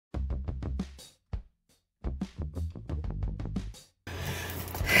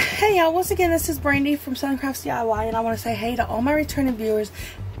Hey y'all, once again this is Brandy from Southern Crafts DIY, and I want to say hey to all my returning viewers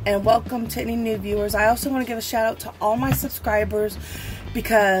and welcome to any new viewers. I also want to give a shout out to all my subscribers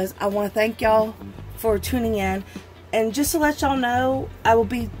because I want to thank y'all for tuning in. And just to let y'all know, I will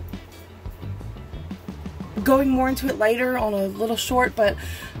be going more into it later on a little short, but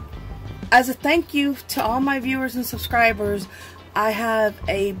as a thank you to all my viewers and subscribers, I have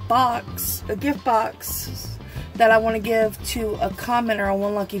a gift box that I want to give to a commenter on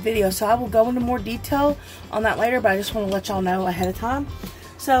one lucky video. So I will go into more detail on that later, but I just want to let y'all know ahead of time.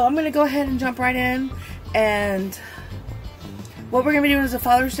 So I'm going to go ahead and jump right in, and what we're going to be doing is a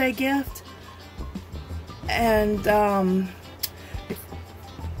Father's Day gift, and I'm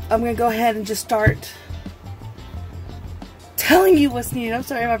going to go ahead and just start telling you what's needed. I'm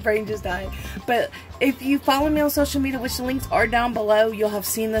sorry, my brain just died. But if you follow me on social media, which the links are down below, you'll have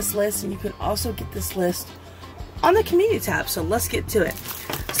seen this list, and you can also get this list on the community tab. So let's get to it.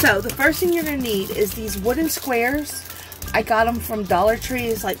 So the first thing you're going to need is these wooden squares. I got them from Dollar Tree.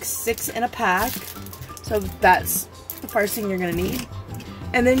 It's like 6 in a pack. So that's the first thing you're going to need.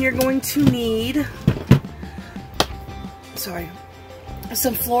 And then you're going to need,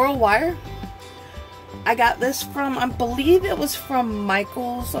 some floral wire. I got this from, I believe it was from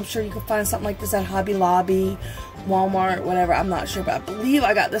Michael's. I'm sure you can find something like this at Hobby Lobby, Walmart, whatever. I'm not sure, but I believe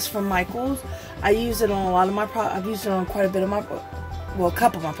I got this from Michael's. I use it on a lot of my projects. I've used it on quite a bit of my, well, a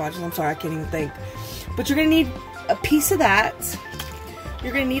couple of my projects. I'm sorry, I can't even think. But you're going to need a piece of that.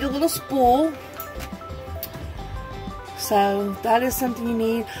 You're going to need a little spool. So that is something you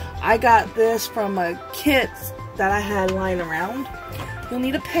need. I got this from a kit that I had lying around. You'll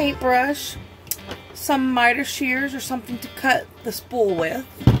need a paintbrush, some miter shears or something to cut the spool with.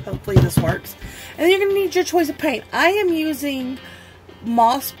 Hopefully this works. And then you're going to need your choice of paint. I am using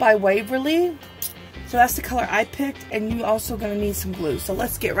Moss by Waverly. So that's the color I picked, and you also going to need some glue. So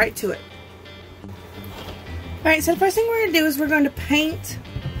let's get right to it. Alright, so the first thing we're going to do is we're going to paint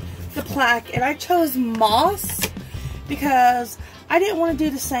the plaque, and I chose Moss because I didn't want to do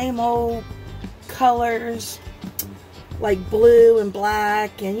the same old colors like blue and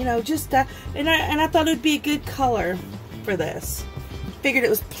black, and you know, just that, and I thought it would be a good color for this. Figured it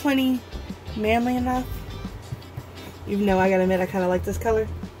was plenty manly enough. Even though I gotta admit I kind of like this color.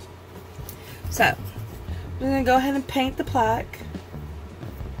 So we're gonna go ahead and paint the plaque.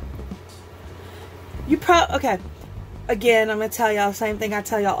 Okay, again, I'm gonna tell y'all the same thing I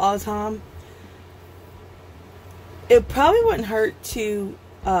tell y'all all the time. It probably wouldn't hurt to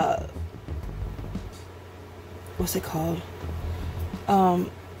what's it called?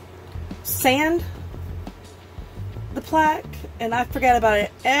 Sand the plaque, and I forget about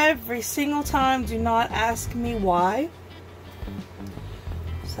it every single time. Do not ask me why.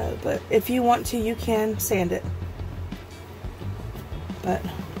 So, but if you want to, you can sand it. But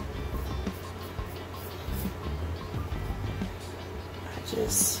I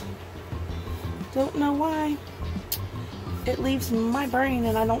just don't know why it leaves my brain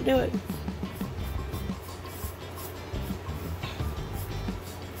and I don't do it.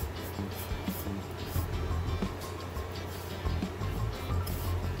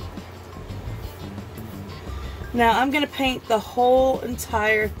 Now I'm going to paint the whole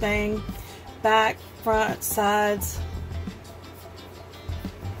entire thing, back, front, sides.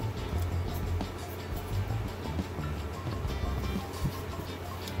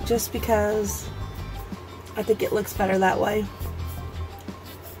 Just because I think it looks better that way.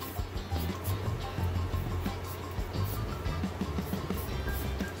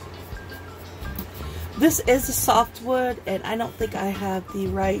 This is a softwood, and I don't think I have the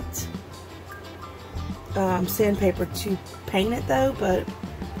right sandpaper to paint it though, but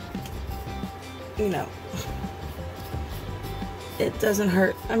you know, it doesn't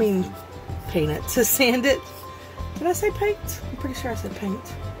hurt. I mean, paint it to sand it. Did I say paint? I'm pretty sure I said paint.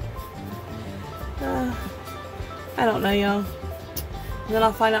 I don't know, y'all. And then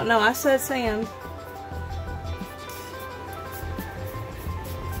I'll find out. No, I said sand.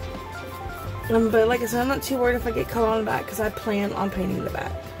 But like I said, I'm not too worried if I get color on the back because I plan on painting the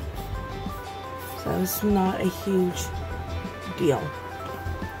back. So it's not a huge deal.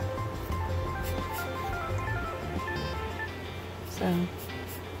 So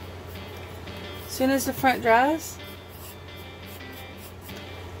as soon as the front dries,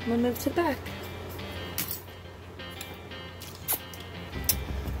 I'm gonna move to the back.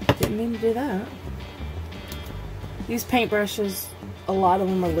 Didn't mean to do that. These paintbrushes, a lot of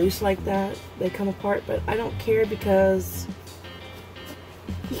them are loose like that. They come apart, but I don't care because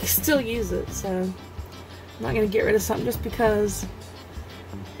you can still use it. So I'm not going to get rid of something just because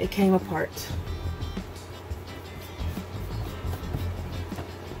it came apart.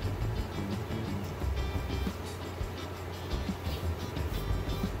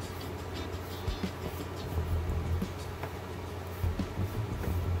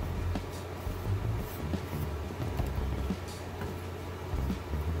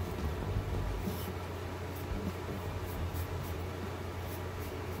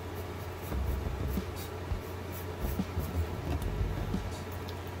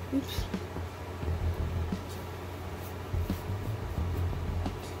 Oops.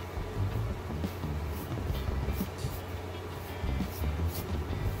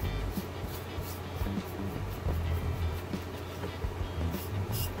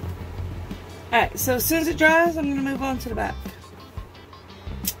 Alright, so as soon as it dries, I'm going to move on to the back.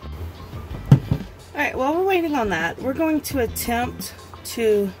 Alright, while we're waiting on that, we're going to attempt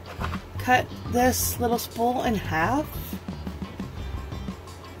to cut this little spool in half.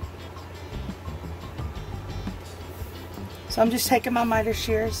 So I'm just taking my miter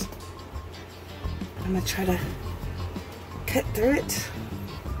shears. I'm going to try to cut through it.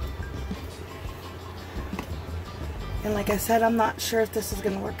 And like I said, I'm not sure if this is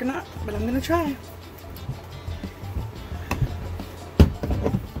going to work or not, but I'm going to try.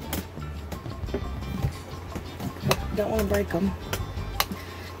 Don't want to break them.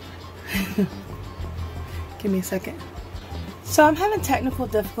 Give me a second. So I'm having technical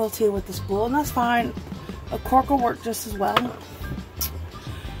difficulty with the spool, and that's fine. A cork will work just as well.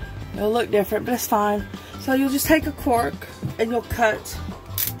 It'll look different, but it's fine. So you'll just take a cork and you'll cut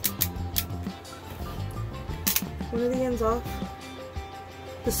one of the ends off,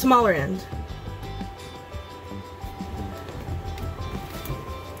 the smaller end.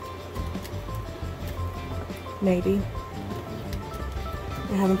 Maybe.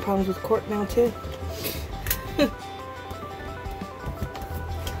 I'm having problems with cork now too.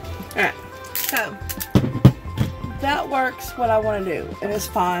 Alright, so that works what I want to do, and it's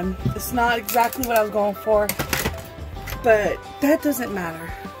fine. It's not exactly what I was going for, but that doesn't matter.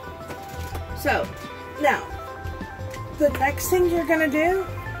 So, now, the next thing you're going to do,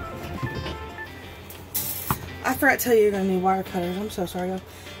 I forgot to tell you you're going to need wire cutters, I'm so sorry y'all,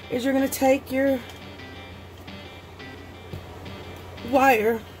 is you're going to take your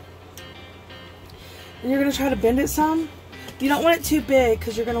wire and you're going to try to bend it some. You don't want it too big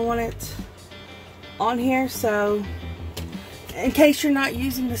because you're going to want it on here, so in case you're not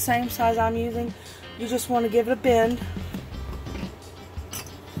using the same size I'm using, you just want to give it a bend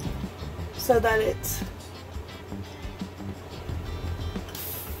so that it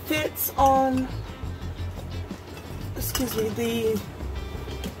fits on, excuse me,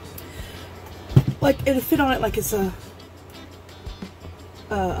 like it'll fit on it like it's a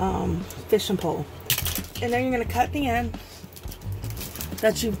fishing pole. And then you're going to cut the end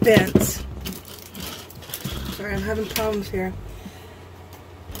that you've bent. Sorry, I'm having problems here.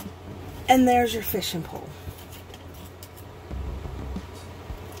 And there's your fishing pole.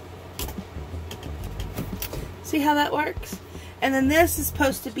 See how that works? And then this is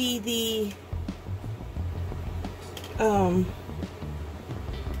supposed to be the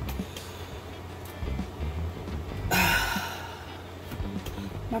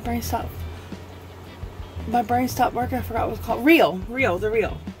my brain stopped working. I forgot what it's called. The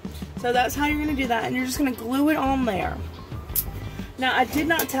reel. So that's how you're going to do that, and you're just going to glue it on there. Now, I did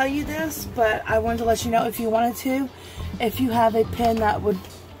not tell you this, but I wanted to let you know if you wanted to, if you have a pen that would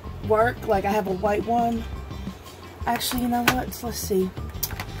work, like I have a white one. Actually, you know what? Let's see.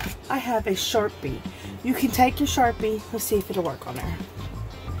 I have a Sharpie. You can take your Sharpie. Let's see if it'll work on there.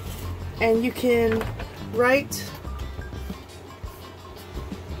 And you can write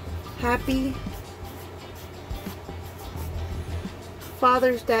Happy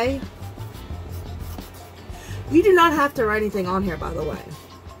Father's Day. You do not have to write anything on here, by the way.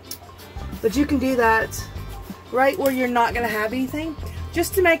 But you can do that right where you're not going to have anything,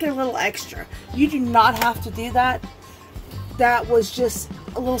 just to make it a little extra. You do not have to do that. That was just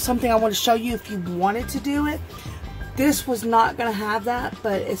a little something I want to show you if you wanted to do it. This was not going to have that,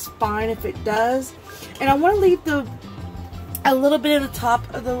 but it's fine if it does. And I want to leave a little bit of the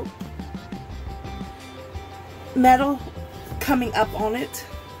top of the metal coming up on it.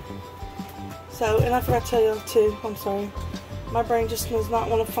 So, and I forgot to tell you too, I'm sorry, my brain just does not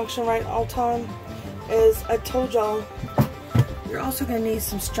want to function right all the time. As I told y'all, you're also going to need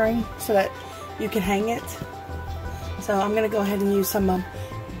some string so that you can hang it. So I'm going to go ahead and use some of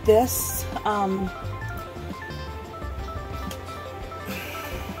this I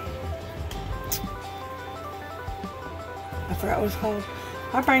forgot what it's called.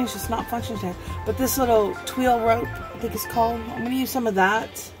 My brain's just not functioning today. But this little tweel rope, I think it's called. I'm going to use some of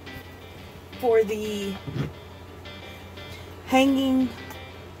that for the hanging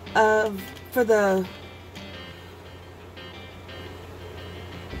of, for the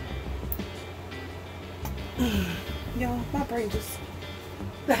y'all, my brain just,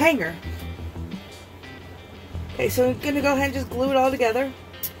 the hanger. Okay, so I'm going to go ahead and just glue it all together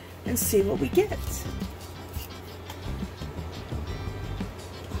and see what we get.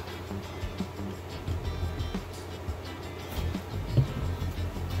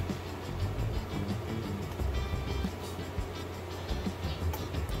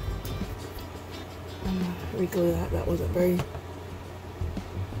 re-glue that. That wasn't very...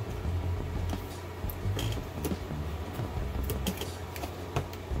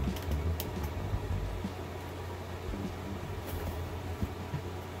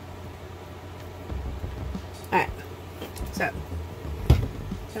 Alright, so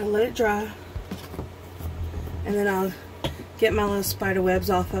gotta let it dry, and then I'll get my little spider webs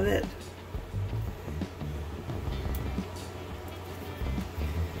off of it.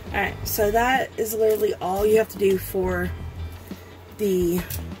 Alright, so that is literally all you have to do for the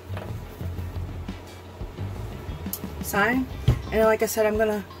sign. And like I said, I'm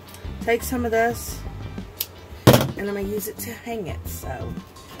gonna take some of this and I'm gonna use it to hang it. So I'm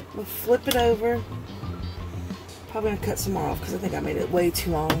gonna flip it over. Probably gonna cut some more off because I think I made it way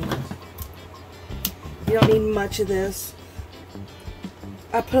too long. You don't need much of this.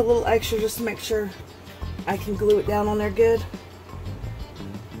 I put a little extra just to make sure I can glue it down on there good.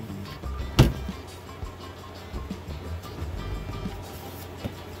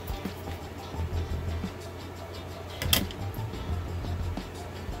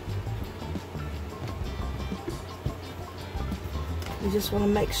 You just want to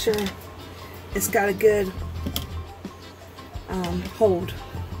make sure it's got a good hold.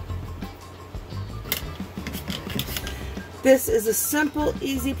 This is a simple,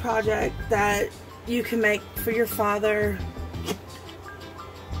 easy project that you can make for your father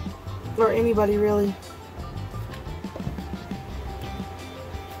or anybody really.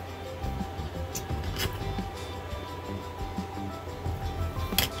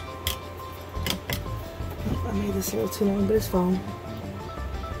 I made this a little too long, but it's fine.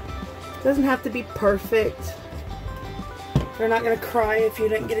 Doesn't have to be perfect. You're not going to cry if you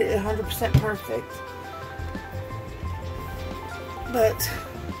didn't get it 100% perfect. But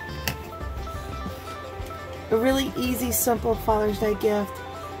a really easy, simple Father's Day gift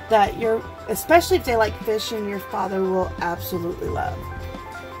that especially if they like fishing, your father will absolutely love.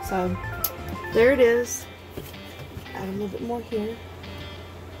 So there it is. Add a little bit more here.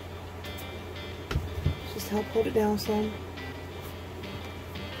 Just help hold it down some.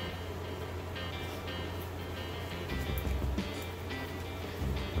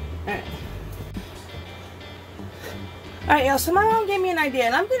 Alright, y'all, so my mom gave me an idea,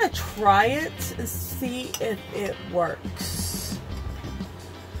 and I'm going to try it and see if it works.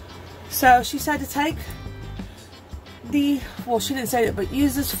 So, she said to take well, she didn't say it, but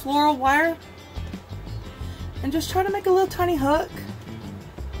use this floral wire and just try to make a little tiny hook.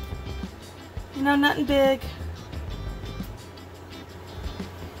 You know, nothing big.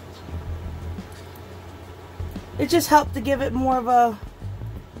 It just helped to give it more of a,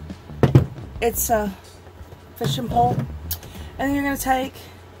 it's a fishing pole. And then you're going to take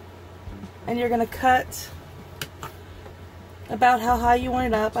and you're going to cut about how high you want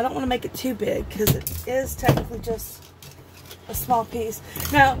it up. I don't want to make it too big because it is technically just a small piece.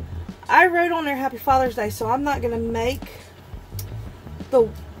 Now, I wrote on there Happy Father's Day, so I'm not going to make the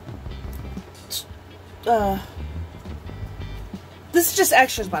this is just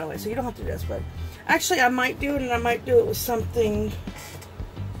extras, by the way, so you don't have to do this, but actually I might do it, and I might do it with something.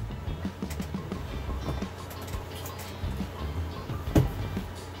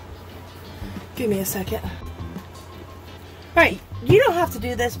 Give me a second. Alright, you don't have to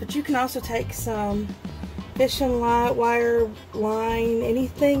do this, but you can also take some fishing wire, line,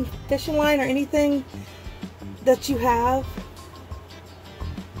 anything, fishing line or anything that you have.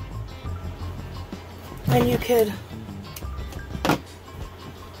 And you could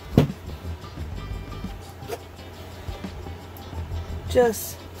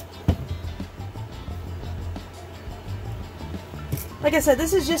just, like I said,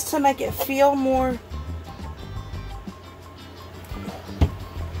 this is just to make it feel more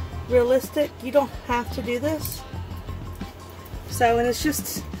realistic. You don't have to do this. So, and it's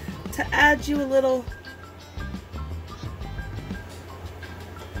just to add you a little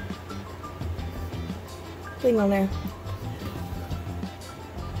thing on there.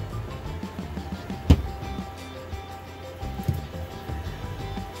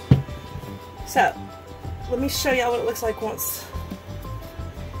 So, let me show y'all what it looks like once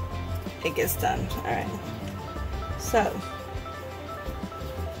it gets done. Alright. So,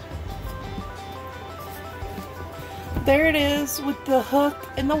 there it is with the hook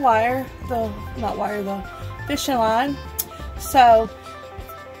and the wire. The fishing line. So,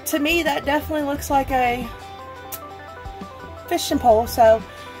 to me, that definitely looks like a fishing pole. So,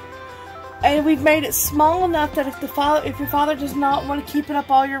 and we've made it small enough that if your father does not want to keep it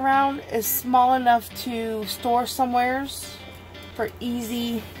up all year round, it's small enough to store somewheres for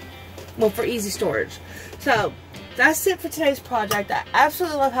easy storage. So that's it for today's project. I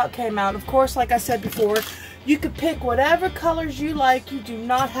absolutely love how it came out. Of course, like I said before, You could pick whatever colors you like. You do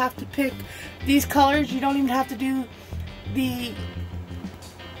not have to pick these colors. You don't even have to do the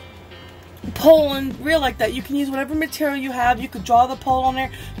pole and reel like that. You can use whatever material you have. You could draw the pole on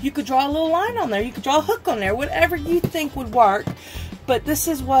there. You could draw a little line on there. You could draw a hook on there. Whatever you think would work. But this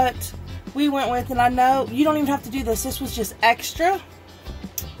is what we went with, and I know you don't even have to do this. This was just extra.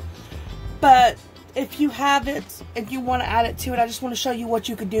 But if you have it and you want to add it to it, I just want to show you what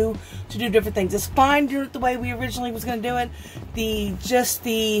you could do to do different things. It's fine doing it the way we originally was going to do it. Just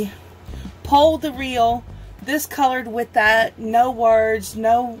the pole, the reel, this colored with that, no words,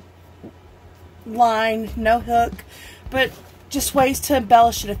 no line, no hook, but just ways to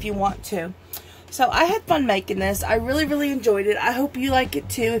embellish it if you want to. So I had fun making this. I really enjoyed it. I hope you like it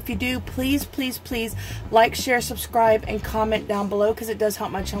too. If you do, please like, share, subscribe, and comment down below, because it does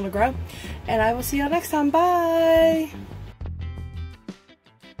help my channel grow. And I will see y'all next time. Bye.